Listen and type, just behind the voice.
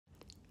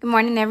Good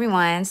morning,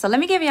 everyone. So let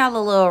me give y'all a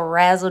little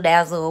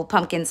razzle-dazzle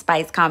pumpkin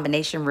spice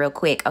combination real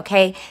quick,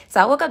 okay? So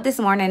I woke up this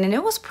morning and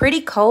it was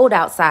pretty cold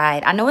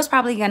outside. I know it's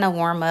probably gonna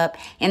warm up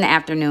in the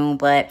afternoon,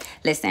 but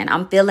listen,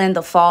 I'm feeling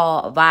the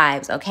fall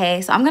vibes,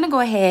 okay? So I'm gonna go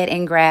ahead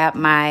and grab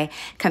my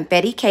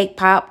Confetti Cake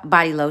Pop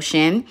body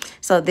lotion.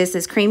 So this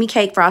is creamy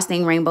cake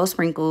frosting, rainbow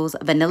sprinkles,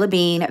 vanilla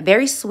bean,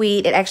 very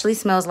sweet. It actually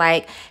smells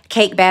like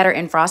cake batter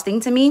and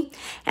frosting to me.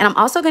 And I'm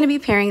also gonna be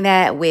pairing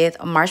that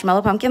with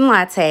marshmallow pumpkin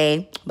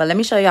latte, but let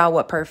me show y'all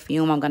what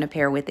perfume I'm going to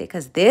pair with it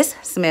because this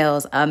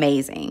smells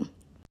amazing.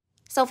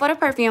 So for the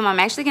perfume, I'm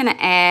actually going to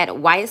add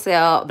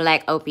YSL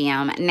Black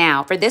Opium.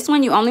 Now, for this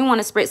one, you only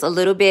want to spritz a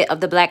little bit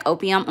of the Black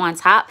Opium on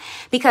top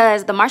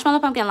because the Marshmallow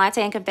Pumpkin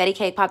Latte and Confetti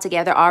Cake Pop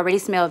together already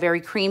smell very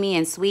creamy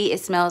and sweet.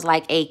 It smells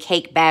like a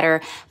cake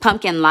batter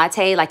pumpkin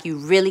latte. Like you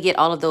really get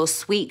all of those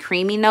sweet,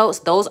 creamy notes.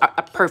 Those are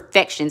a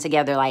perfection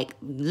together, like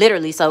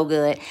literally so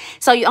good.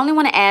 So you only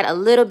want to add a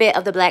little bit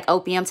of the Black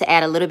Opium to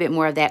add a little bit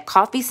more of that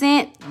coffee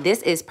scent.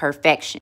 This is perfection.